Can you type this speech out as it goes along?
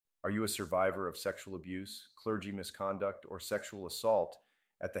Are you a survivor of sexual abuse, clergy misconduct, or sexual assault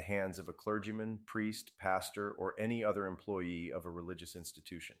at the hands of a clergyman, priest, pastor, or any other employee of a religious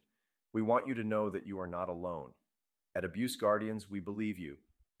institution? We want you to know that you are not alone. At Abuse Guardians, we believe you,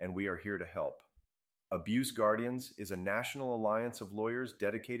 and we are here to help. Abuse Guardians is a national alliance of lawyers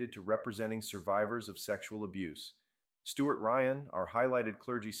dedicated to representing survivors of sexual abuse. Stuart Ryan, our highlighted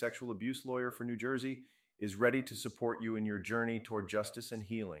clergy sexual abuse lawyer for New Jersey, is ready to support you in your journey toward justice and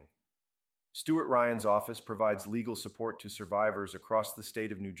healing. Stuart Ryan's office provides legal support to survivors across the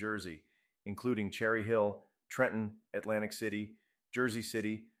state of New Jersey, including Cherry Hill, Trenton, Atlantic City, Jersey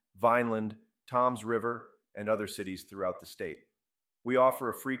City, Vineland, Toms River, and other cities throughout the state. We offer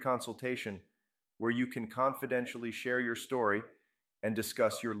a free consultation where you can confidentially share your story and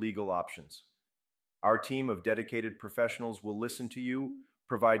discuss your legal options. Our team of dedicated professionals will listen to you,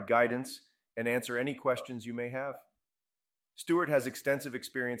 provide guidance, and answer any questions you may have. Stewart has extensive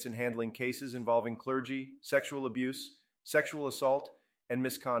experience in handling cases involving clergy, sexual abuse, sexual assault, and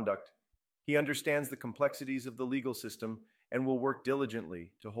misconduct. He understands the complexities of the legal system and will work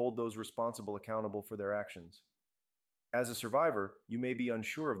diligently to hold those responsible accountable for their actions. As a survivor, you may be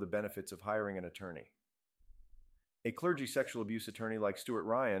unsure of the benefits of hiring an attorney. A clergy sexual abuse attorney like Stuart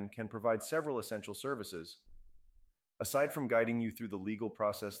Ryan can provide several essential services. Aside from guiding you through the legal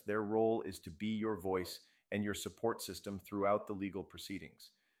process, their role is to be your voice and your support system throughout the legal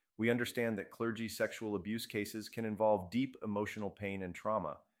proceedings. We understand that clergy sexual abuse cases can involve deep emotional pain and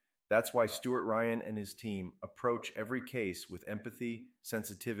trauma. That's why Stuart Ryan and his team approach every case with empathy,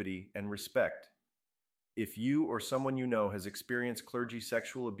 sensitivity, and respect. If you or someone you know has experienced clergy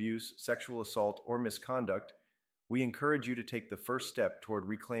sexual abuse, sexual assault, or misconduct, we encourage you to take the first step toward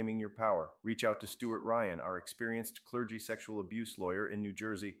reclaiming your power. Reach out to Stuart Ryan, our experienced clergy sexual abuse lawyer in New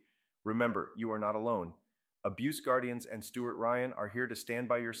Jersey. Remember, you are not alone. Abuse Guardians and Stuart Ryan are here to stand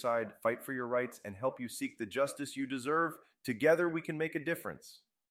by your side, fight for your rights, and help you seek the justice you deserve. Together, we can make a difference.